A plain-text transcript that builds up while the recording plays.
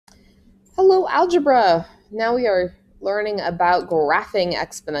Hello, algebra. Now we are learning about graphing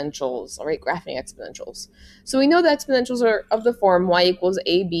exponentials, all right, graphing exponentials. So we know that exponentials are of the form y equals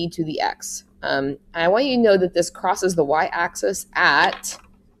ab to the x. I want you to know that this crosses the y-axis at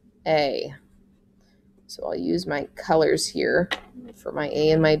a. So I'll use my colors here for my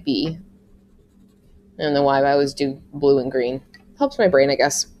a and my b. I don't know why, but I always do blue and green. Helps my brain, I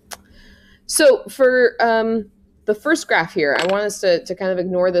guess. So for the first graph here, I want us to kind of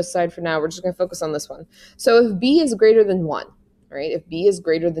ignore this side for now. We're just going to focus on this one. So if b is greater than 1, right? If b is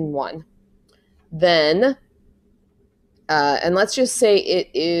greater than 1, then, and let's just say it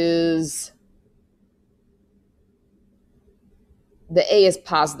is, the a is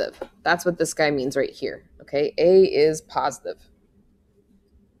positive. That's what this guy means right here, okay? A is positive.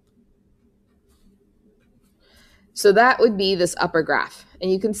 So that would be this upper graph.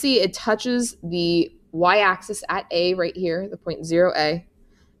 And you can see it touches the y-axis at a right here, the point 0a.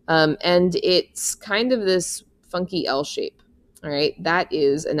 And it's kind of this funky L shape. All right, that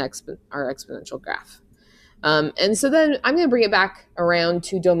is our exponential graph. And so then I'm going to bring it back around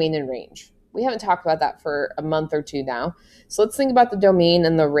to domain and range. We haven't talked about that for a month or two now. So let's think about the domain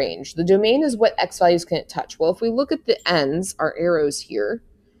and the range. The domain is what x values can it touch. Well, if we look at the ends, our arrows here,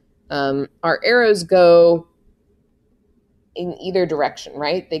 our arrows go in either direction,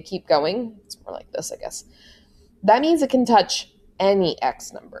 right? They keep going. It's more like this, I guess. That means it can touch any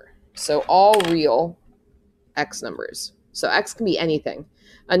x number. So all real x numbers. So x can be anything.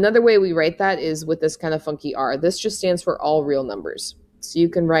 Another way we write that is with this kind of funky R. This just stands for all real numbers. So you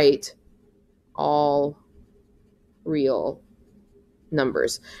can write all real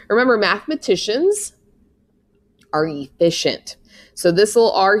numbers. Remember, mathematicians are efficient. So this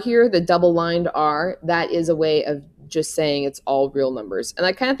little R here, the double-lined R, that is a way of just saying it's all real numbers. And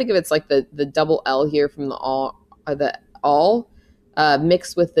I kind of think of it's like the double L here from the all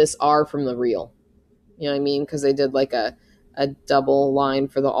mixed with this R from the real. You know what I mean? Because they did like a double line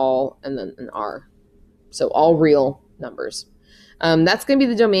for the all and then an R. So all real numbers. That's going to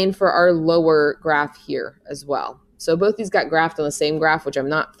be the domain for our lower graph here as well. So both these got graphed on the same graph, which I'm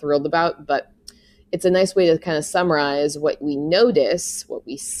not thrilled about, but it's a nice way to kind of summarize what we notice, what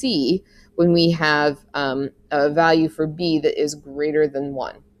we see when we have a value for b that is greater than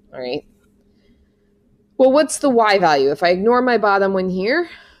 1, all right? Well, what's the y value? If I ignore my bottom one here,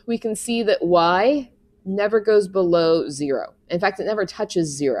 we can see that y never goes below 0. In fact, it never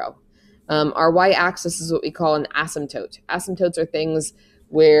touches 0. Our y-axis is what we call an asymptote. Asymptotes are things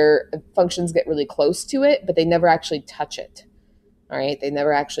where functions get really close to it, but they never actually touch it. All right, they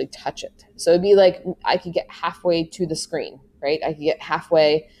never actually touch it. So it'd be like I could get halfway to the screen, right? I could get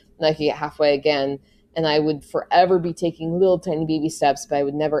halfway, and I could get halfway again, and I would forever be taking little tiny baby steps, but I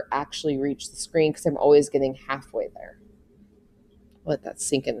would never actually reach the screen because I'm always getting halfway there. Let that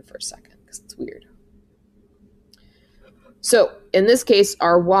sink in for a second because it's weird. So in this case,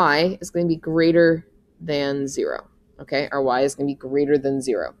 our y is going to be greater than 0. Okay, our y is going to be greater than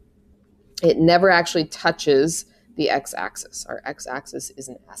 0. It never actually touches the x-axis. Our x-axis is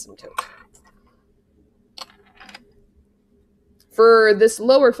an asymptote. For this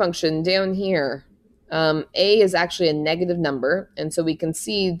lower function down here, a is actually a negative number, and so we can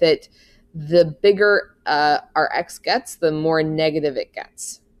see that the bigger our x gets, the more negative it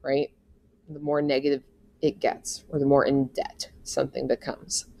gets, right? The more negative it gets, or the more in debt something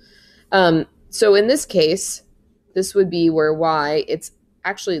becomes. So in this case, this would be where y, it's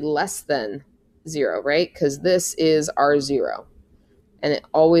actually less than 0, right? Because this is R0, and it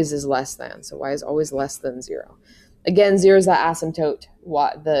always is less than. So y is always less than 0. Again, 0 is that asymptote.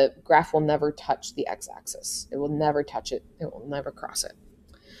 The graph will never touch the x-axis. It will never touch it. It will never cross it.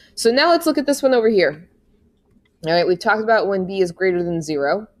 So now let's look at this one over here. All right, we've talked about when b is greater than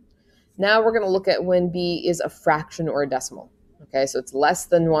 0. Now we're going to look at when b is a fraction or a decimal. Okay, so it's less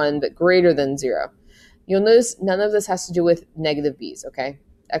than 1, but greater than 0. You'll notice none of this has to do with negative b's, okay?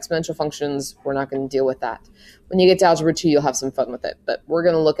 Exponential functions, we're not going to deal with that. When you get to algebra 2, you'll have some fun with it, but we're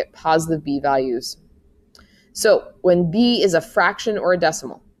going to look at positive b values. So when b is a fraction or a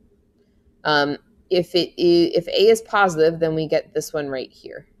decimal, if a is positive, then we get this one right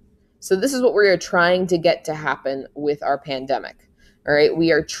here. So this is what we are trying to get to happen with our pandemic. All right,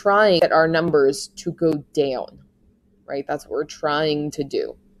 we are trying to get our numbers to go down, right? That's what we're trying to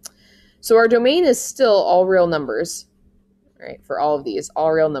do. So our domain is still all real numbers, right? For all of these,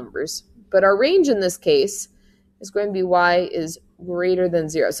 all real numbers. But our range in this case is going to be y is greater than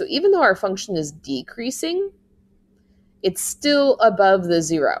 0. So even though our function is decreasing, it's still above the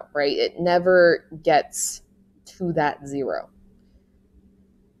 0, right? It never gets to that 0.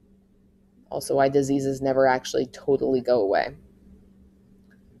 Also, why diseases never actually totally go away.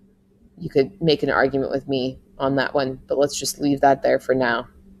 you could make an argument with me on that one, but let's just leave that there for now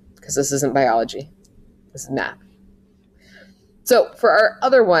because this isn't biology. This is math. So for our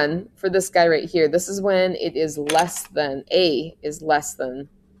other one, for this guy right here, this is when it is less than, A is less than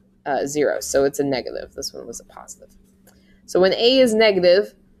 0. So it's a negative. This one was a positive. So when A is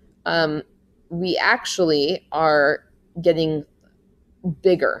negative, we actually are getting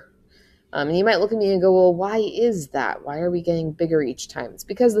bigger. And you might look at me and go, well, why is that? Why are we getting bigger each time? It's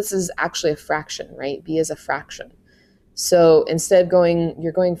because this is actually a fraction, right? B is a fraction. So instead of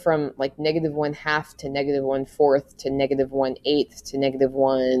you're going from like -1/2 to -1/4 to -1/8 to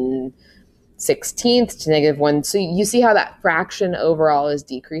 -1/16 to -1. So you see how that fraction overall is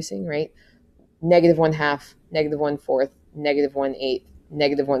decreasing, right? -1/2, -1/4, -1/8,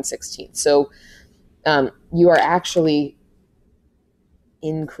 -1/16. So you are actually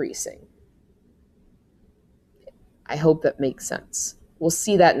increasing. I hope that makes sense. We'll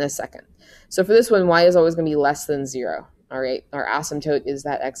see that in a second. So for this one, y is always going to be less than 0. All right, our asymptote is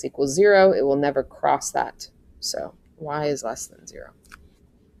that x equals 0. It will never cross that. So y is less than 0.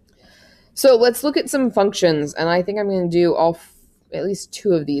 So let's look at some functions, and I think I'm going to do at least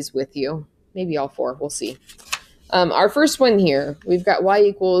 2 of these with you. Maybe all 4. We'll see. Our first one here, we've got y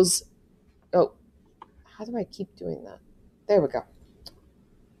equals, oh, how do I keep doing that? There we go.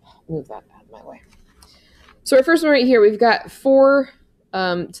 Move that out of my way. So our first one right here, we've got 4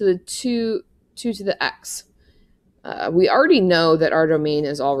 to the 2 to the x. We already know that our domain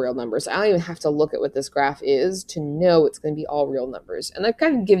is all real numbers. I don't even have to look at what this graph is to know it's going to be all real numbers. And I've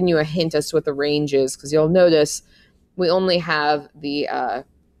kind of given you a hint as to what the range is, because you'll notice we only have the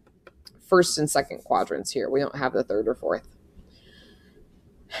first and second quadrants here. We don't have the third or fourth.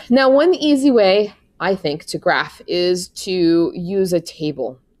 Now, one easy way, I think, to graph is to use a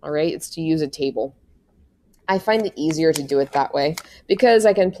table. All right, it's to use a table. I find it easier to do it that way because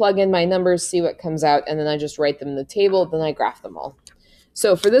I can plug in my numbers, see what comes out, and then I just write them in the table, then I graph them all.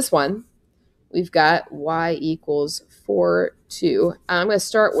 So for this one, we've got y equals 4, 2. I'm going to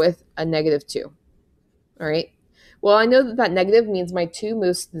start with a -2. All right. Well, I know that that negative means my 2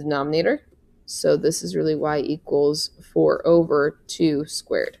 moves to the denominator. So this is really y equals 4 over 2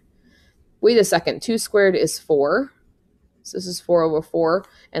 squared. Wait a second. 2 squared is 4. So this is 4 over 4.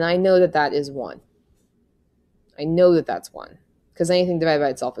 And I know that that is 1. I know that that's 1 because anything divided by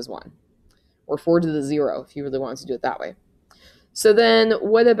itself is 1, or 4 to the 0 if you really wanted to do it that way. So then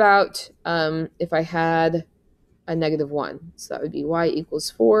what about if I had a -1? So that would be y equals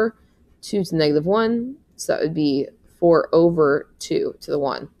 4, 2 to the -1. So that would be 4 over 2 to the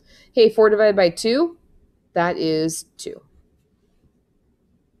 1. Hey, 4 divided by 2, that is 2.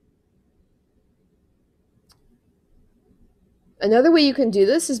 Another way you can do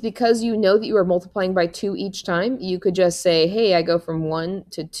this is because you know that you are multiplying by 2 each time. You could just say, hey, I go from 1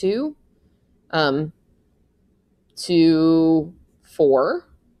 to 2 to 4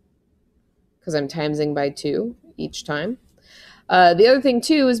 because I'm timesing by 2 each time. The other thing,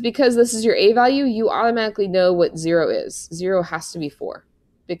 too, is because this is your a value, you automatically know what 0 is. 0 has to be 4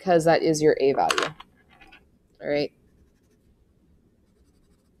 because that is your a value. All right.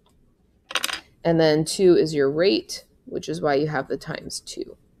 And then 2 is your rate, which is why you have the times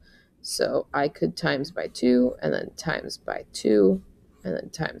 2. So I could times by 2, and then times by 2, and then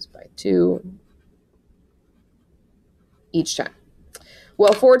times by 2 each time.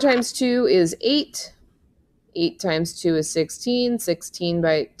 Well, 4 times 2 is 8. 8 times 2 is 16. 16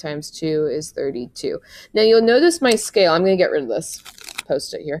 by times 2 is 32. Now you'll notice my scale. I'm going to get rid of this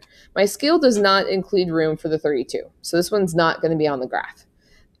post-it here. My scale does not include room for the 32. So this one's not going to be on the graph.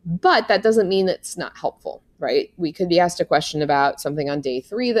 But that doesn't mean it's not helpful, right? We could be asked a question about something on day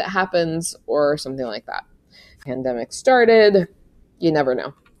 3 that happens or something like that. Pandemic started. You never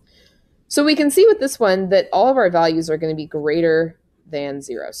know. So we can see with this one that all of our values are going to be greater than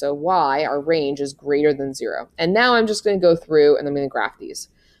 0. So y, our range, is greater than 0. And now I'm just going to go through and I'm going to graph these.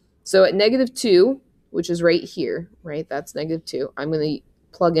 So at -2, which is right here, right? That's -2. I'm going to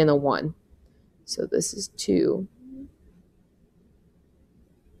plug in a 1. So this is 2.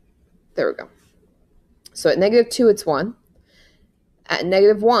 There we go. So at -2, it's 1. At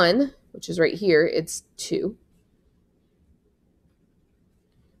 -1, which is right here, it's 2.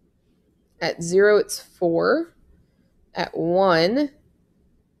 At 0, it's 4. At 1,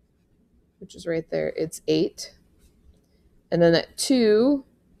 which is right there, it's 8. And then at 2,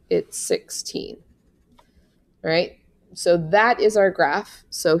 it's 16. All right? So that is our graph.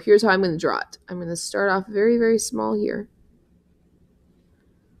 So here's how I'm going to draw it. I'm going to start off very, very small here.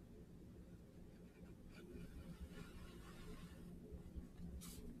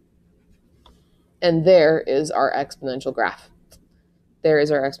 And there is our exponential graph. there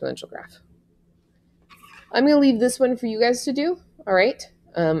is our exponential graph. I'm going to leave this one for you guys to do. All right.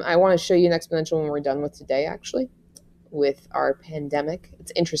 I want to show you an exponential when we're done with today, actually, with our pandemic.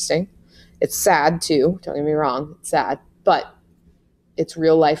 It's interesting. It's sad, too. Don't get me wrong. It's sad. But it's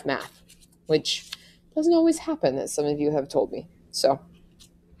real life math, which doesn't always happen, as some of you have told me. So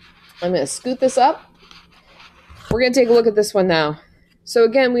I'm going to scoot this up. We're going to take a look at this one now. So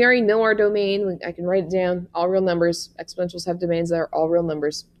again, we already know our domain. I can write it down. All real numbers. Exponentials have domains that are all real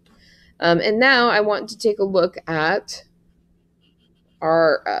numbers. And now I want to take a look at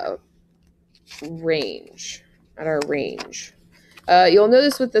our range. You'll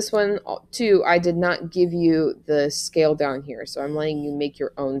notice with this one too, I did not give you the scale down here. So I'm letting you make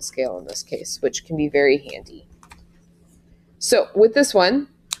your own scale in this case, which can be very handy. So with this one,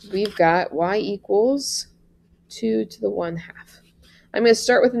 we've got y equals 2 to the 1/2. I'm going to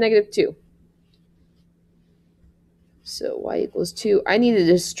start with a -2. So y equals 2. I need to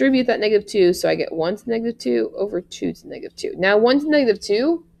distribute that -2, so I get 1 to -2 over 2 to -2. Now 1 to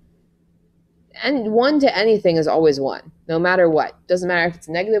 -2, and 1 to anything is always 1, no matter what. Doesn't matter if it's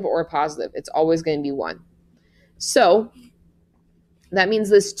negative or positive. It's always going to be 1. So that means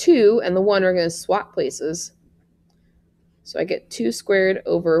this 2 and the 1 are going to swap places. So I get 2 squared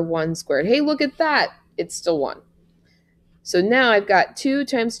over 1 squared. Hey, look at that. It's still 1. So now I've got 2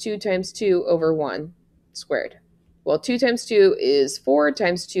 times 2 times 2 over 1 squared. Well, 2 times 2 is 4,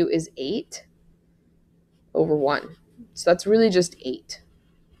 times 2 is 8 over 1. So that's really just 8.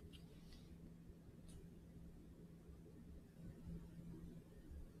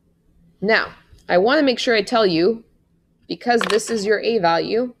 Now, I want to make sure I tell you, because this is your a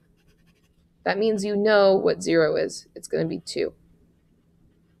value, that means you know what 0 is. It's going to be 2.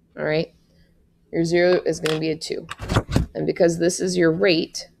 All right? Your 0 is going to be a 2. And because this is your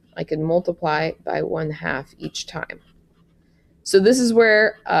rate, I can multiply by 1/2 each time. So this is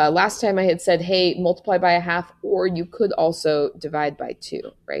where last time I had said, hey, multiply by 1/2, or you could also divide by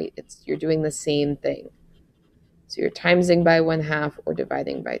 2, right? You're doing the same thing. So you're timesing by 1/2 or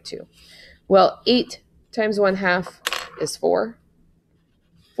dividing by 2. Well, 8 times 1/2 is 4.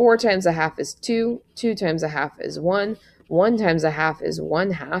 4 times 1/2 is 2. 2 times 1/2 is 1. 1 times 1/2 is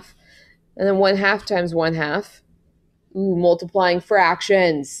 1/2. And then 1/2 times 1/2. Ooh, multiplying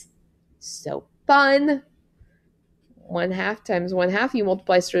fractions. So fun. 1/2 times 1/2, you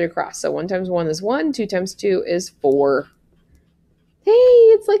multiply straight across. So 1 times 1 is 1. 2 times 2 is 4. Hey,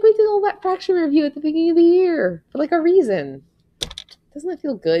 it's like we did all that fraction review at the beginning of the year for like a reason. Doesn't that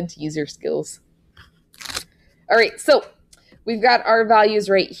feel good to use your skills? All right, so we've got our values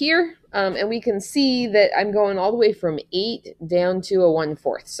right here. And we can see that I'm going all the way from 8 down to a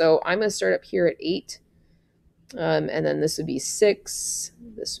 1/4. So I'm going to start up here at 8. And then this would be 6.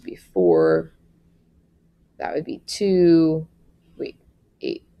 This would be 4. That would be 2. Wait,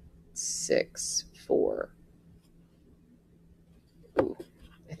 8, 6, 4. Ooh,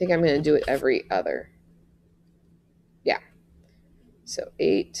 I think I'm going to do it every other. Yeah. So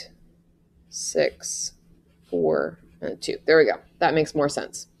 8, 6, 4, and 2. There we go. That makes more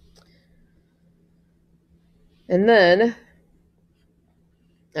sense. And then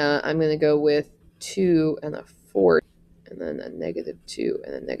I'm going to go with 2 and a 4, and then a -2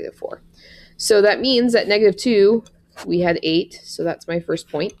 and a -4. So that means at -2, we had 8. So that's my first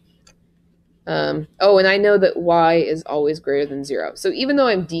point. Oh, and I know that y is always greater than 0. So even though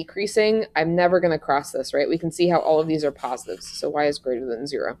I'm decreasing, I'm never going to cross this, right? We can see how all of these are positives. So y is greater than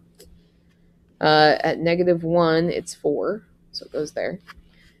 0. At -1, it's 4. So it goes there.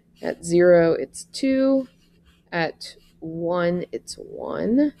 At 0, it's 2. At 1, it's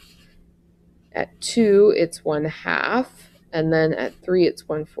 1. At 2, it's 1/2. And then at 3, it's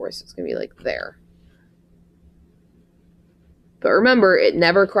 1/4. So it's going to be like there. But remember, it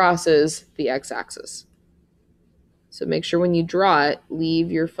never crosses the x-axis. So make sure when you draw it,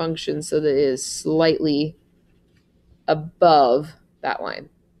 leave your function so that it is slightly above that line,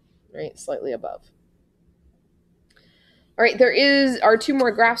 right? Slightly above. All right, there are 2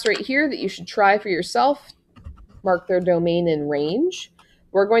 more graphs right here that you should try for yourself. Mark their domain and range.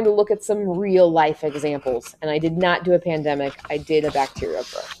 We're going to look at some real life examples. And I did not do a pandemic. I did a bacterial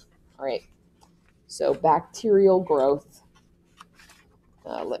growth. All right. So bacterial growth.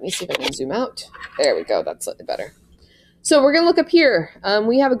 Let me see if I can zoom out. There we go. That's slightly better. So we're going to look up here.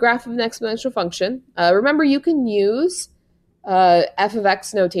 We have a graph of an exponential function. Remember, you can use f of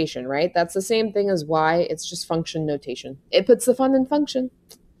x notation, right? That's the same thing as y. It's just function notation. It puts the fun in function.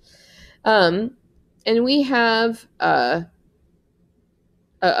 And we have a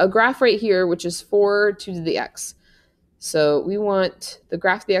graph right here, which is 4 to the x. So we want the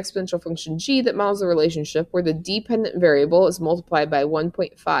graph of the exponential function g that models the relationship where the dependent variable is multiplied by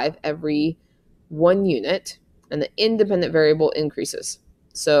 1.5 every 1 unit, and the independent variable increases.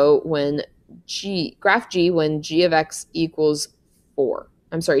 So when graph g, when g of x equals 4.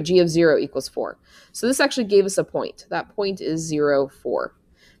 I'm sorry, g of 0 equals 4. So this actually gave us a point. That point is 0, 4.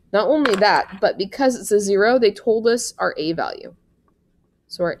 Not only that, but because it's a 0, they told us our a value.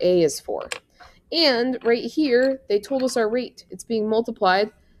 So our a is 4. And right here, they told us our rate. It's being multiplied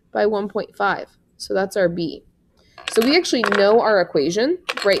by 1.5. So that's our b. So we actually know our equation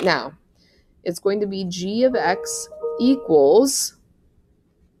right now. It's going to be g of x equals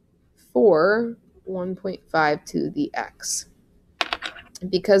 4, 1.5 to the x.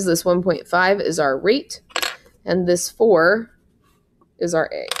 Because this 1.5 is our rate, and this 4 is our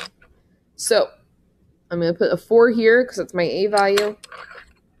a. So I'm going to put a 4 here because that's my a value.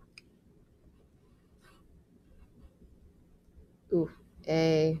 Ooh,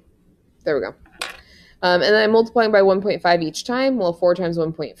 a. There we go. And then I'm multiplying by 1.5 each time. Well, 4 times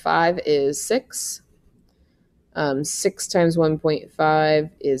 1.5 is 6. 6 times 1.5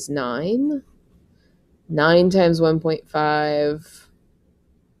 is 9. 9 times 1.5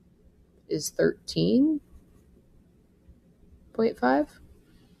 is 13.5.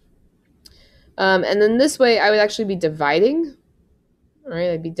 And then this way, I would actually be dividing. All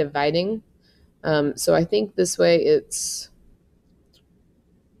right, I'd be dividing. So I think this way it's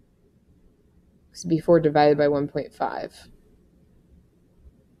before divided by 1.5.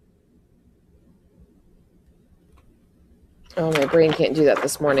 Oh, my brain can't do that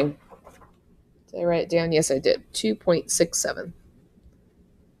this morning. Did I write it down? Yes, I did. 2.67.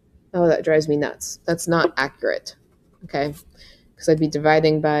 Oh, that drives me nuts. That's not accurate. Okay. Because I'd be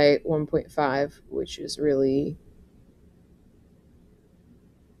dividing by 1.5, which is really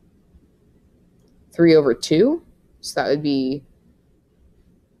 3 over 2. So that would be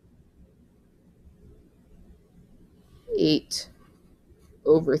 8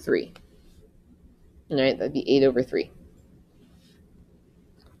 over 3. All right, that'd be 8 over 3.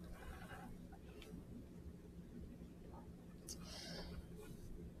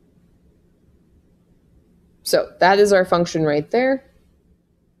 So that is our function right there.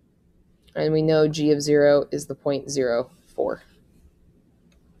 And we know g of 0 is the 0.04. All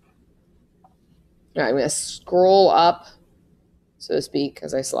right, I'm going to scroll up, so to speak,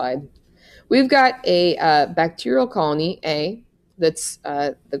 as I slide. We've got a bacterial colony, A, that's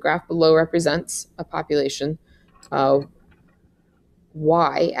the graph below represents a population,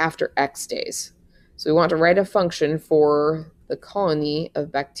 Y, after X days. So we want to write a function for the colony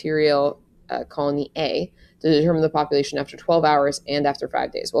of bacterial colony A to determine the population after 12 hours and after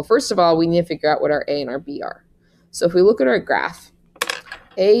 5 days. Well, first of all, we need to figure out what our A and our B are. So if we look at our graph,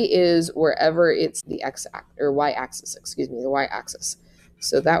 A is wherever it's the y-axis, the y-axis.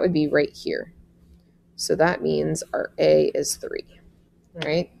 So that would be right here. So that means our A is 3,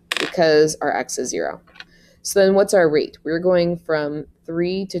 right? Because our X is 0. So then what's our rate? We're going from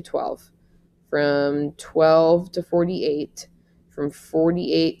 3 to 12, from 12 to 48, from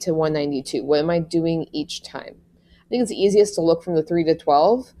 48 to 192. What am I doing each time? I think it's easiest to look from the 3 to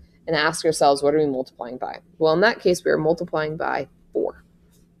 12 and ask ourselves, what are we multiplying by? Well, in that case, we are multiplying by 4.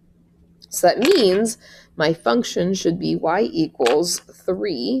 So that means my function should be y equals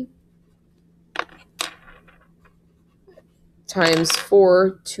 3 times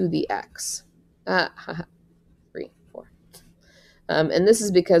 4 to the x. 3, 4. And this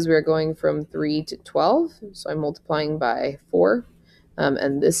is because we're going from 3 to 12, so I'm multiplying by 4.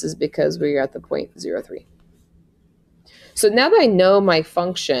 And this is because we're at the 0.03. So now that I know my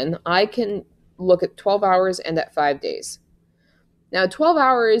function, I can look at 12 hours and at 5 days. Now, 12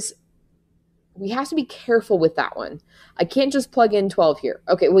 hours, we have to be careful with that one. I can't just plug in 12 here.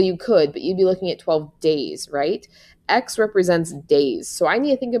 Okay, well, you could, but you'd be looking at 12 days, right? X represents days. So I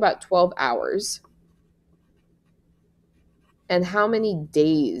need to think about 12 hours. And how many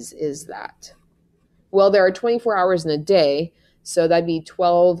days is that? Well, there are 24 hours in a day, so that'd be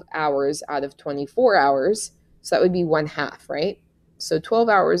 12 hours out of 24 hours. So that would be 1/2, right? So 12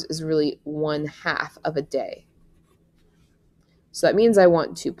 hours is really 1/2 of a day. So that means I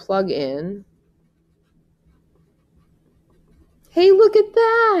want to plug in. Hey, look at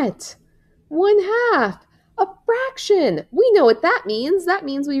that! 1/2, a fraction. We know what that means. That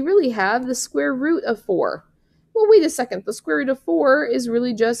means we really have the square root of 4. Well, wait a second. The square root of 4 is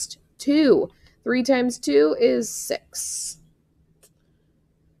really just 2. 3 times 2 is 6.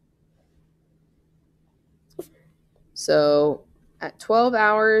 So at 12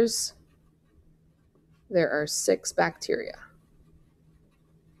 hours, there are 6 bacteria.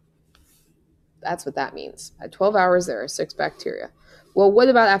 That's what that means. At 12 hours, there are 6 bacteria. Well, what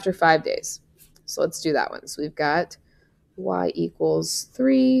about after 5 days? So let's do that one. So we've got y equals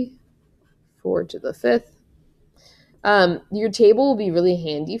 3, 4 to the 5th. Your table will be really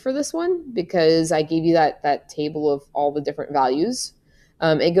handy for this one because I gave you that table of all the different values.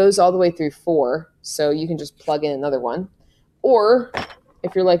 It goes all the way through 4, so you can just plug in another one. Or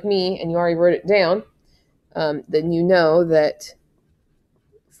if you're like me and you already wrote it down, then you know that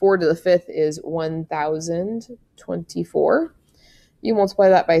 4 to the 5th is 1,024. You multiply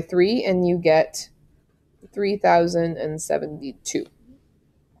that by 3 and you get 3,072.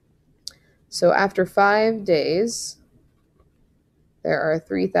 So after 5 days, there are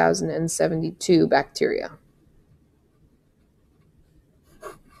 3,072 bacteria.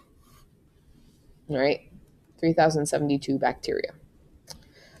 All right, 3,072 bacteria.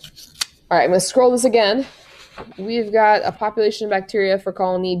 All right, I'm going to scroll this again. We've got a population of bacteria for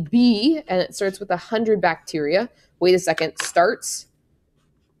colony B, and it starts with 100 bacteria. Wait a second, starts.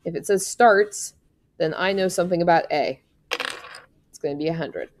 If it says starts, then I know something about A. It's going to be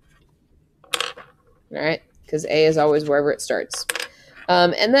 100. All right, because A is always wherever it starts.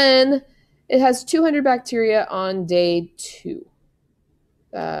 And then it has 200 bacteria on day 2.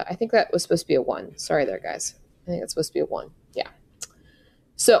 I think that was supposed to be a 1. Sorry there, guys. I think that's supposed to be a 1. Yeah.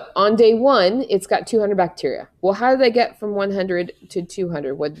 So on day 1, it's got 200 bacteria. Well, how did I get from 100 to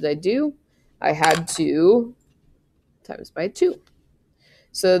 200? What did I do? I had to times by 2.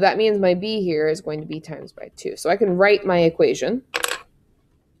 So that means my B here is going to be times by 2. So I can write my equation.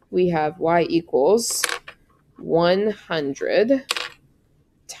 We have y equals 100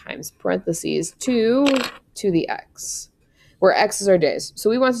 times parentheses 2 to the x, where x is our days. So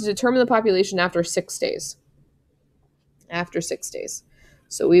we want to determine the population after 6 days. After 6 days.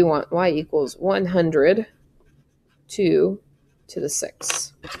 So we want y equals 100 2 to the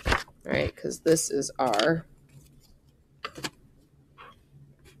 6. All right, because this is our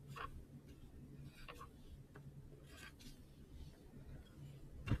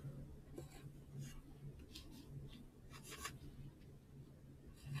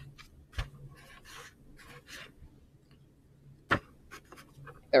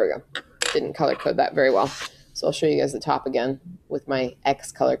there we go. Didn't color code that very well. So I'll show you guys the top again with my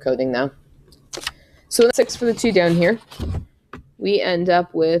X color coding now. So 6 for the 2 down here. We end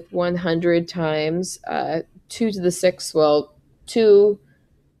up with 100 times 2 to the 6. Well, 2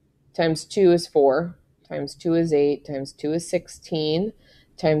 times 2 is 4, times 2 is 8, times 2 is 16,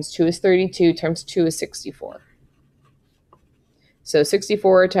 times 2 is 32, times 2 is 64. So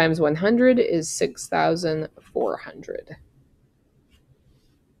 64 times 100 is 6,400.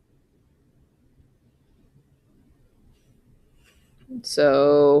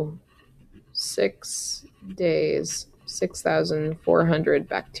 So 6 days, 6,400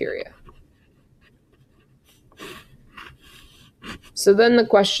 bacteria. So then the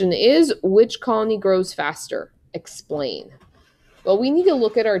question is, which colony grows faster? Explain. Well, we need to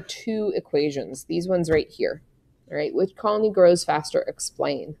look at our 2 equations, these ones right here. All right, which colony grows faster?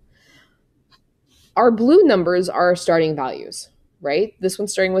 Explain. Our blue numbers are starting values, right? This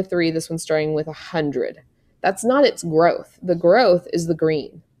one's starting with 3, this one's starting with 100. That's not its growth. The growth is the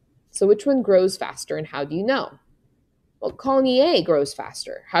green. So which one grows faster and how do you know? Well, colony A grows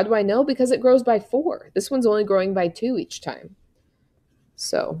faster. How do I know? Because it grows by 4. This one's only growing by 2 each time.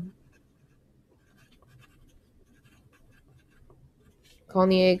 So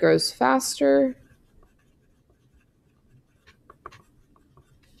colony A grows faster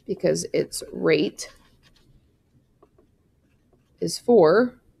because its rate is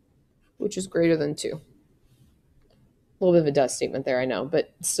 4, which is greater than 2. A little bit of a does statement there, I know,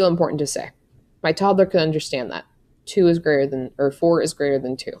 but it's still important to say. My toddler could understand that. 2 is greater than, or 4 is greater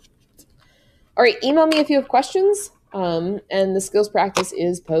than 2. All right, email me if you have questions, and the skills practice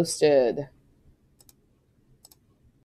is posted.